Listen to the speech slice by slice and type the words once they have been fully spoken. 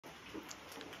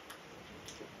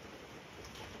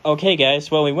Okay,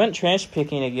 guys, well, we went trash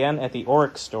picking again at the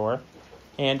oreck store.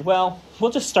 And, well,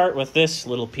 we'll just start with this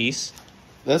little piece.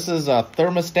 This is a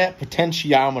thermostat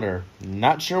potentiometer.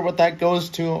 Not sure what that goes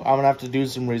to. I'm going to have to do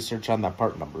some research on that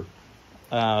part number.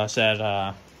 Is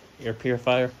that air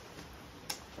purifier?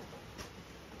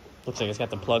 Looks like it's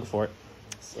got the plug for it.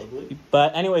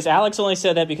 But anyways, Alex only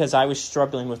said that because I was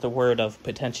struggling with the word of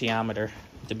potentiometer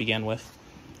to begin with.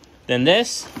 Then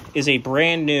this is a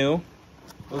brand new...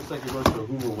 Looks like it goes to a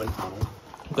Hoover wind tunnel.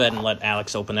 Go ahead and let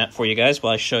Alex open that for you guys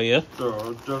while I show you.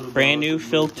 Brand new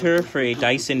filter for a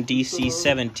Dyson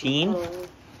DC-17.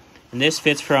 And this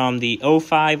fits from the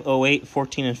 05, 08,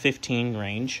 14, and 15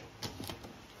 range.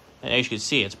 And as you can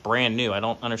see, it's brand new. I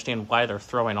don't understand why they're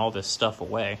throwing all this stuff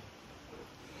away.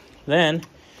 Then,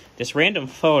 this random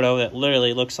photo that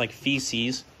literally looks like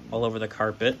feces all over the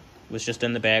carpet was just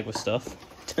in the bag with stuff.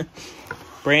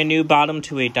 Brand new bottom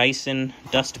to a Dyson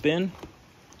dustbin.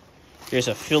 Here's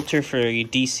a filter for a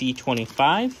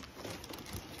DC-25.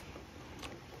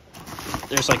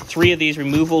 There's like 3 of these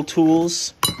removal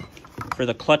tools for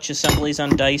the clutch assemblies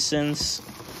on Dysons.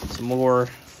 Some more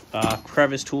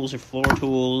crevice tools or floor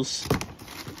tools.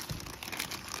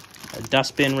 A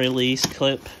dustbin release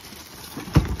clip.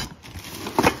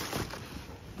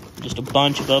 Just a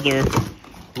bunch of other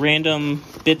random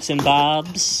bits and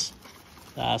bobs.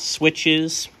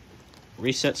 Switches.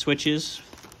 Reset switches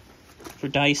for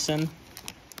Dyson.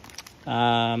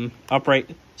 Upright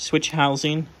switch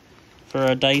housing for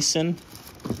a Dyson.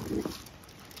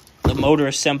 The motor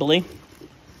assembly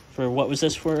for, what was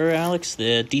this for, Alex?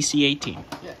 The DC-18.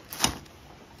 Yeah.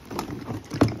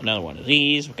 Another one of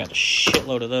these. We've got a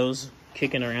shitload of those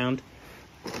kicking around.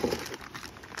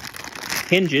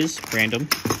 Hinges, random,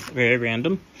 very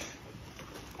random.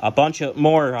 A bunch of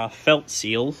more felt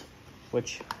seals,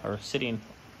 which are sitting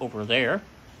over there.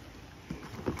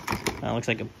 Looks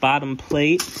like a bottom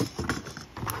plate.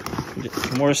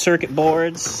 More circuit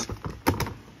boards.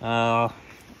 Like a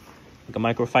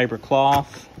microfiber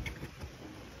cloth.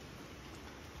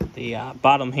 The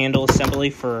bottom handle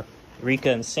assembly for Rika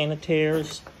and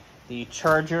Sanitaires. The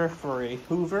charger for a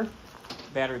Hoover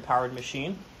battery-powered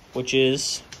machine, which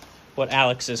is what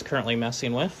Alex is currently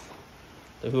messing with.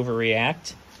 The Hoover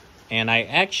React. And I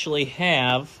actually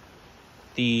have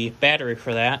the battery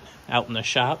for that out in the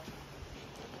shop.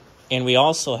 And we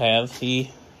also have the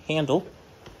handle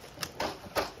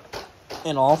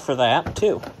and all for that,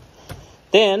 too.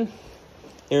 Then,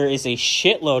 there is a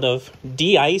shitload of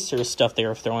de-icer stuff they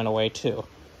are throwing away, too.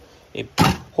 A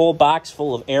whole box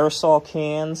full of aerosol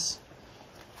cans.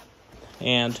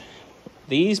 And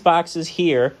these boxes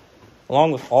here,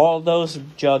 along with all those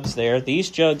jugs there, these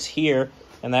jugs here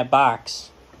and that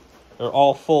box are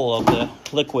all full of the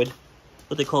liquid,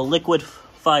 what they call liquid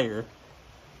fire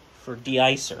for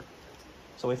de-icer.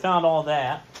 So we found all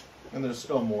that. And there's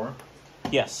still more.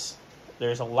 Yes,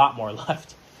 there's a lot more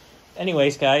left.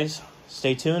 Anyways, guys,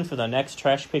 stay tuned for the next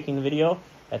trash picking video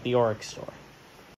at the oreck store.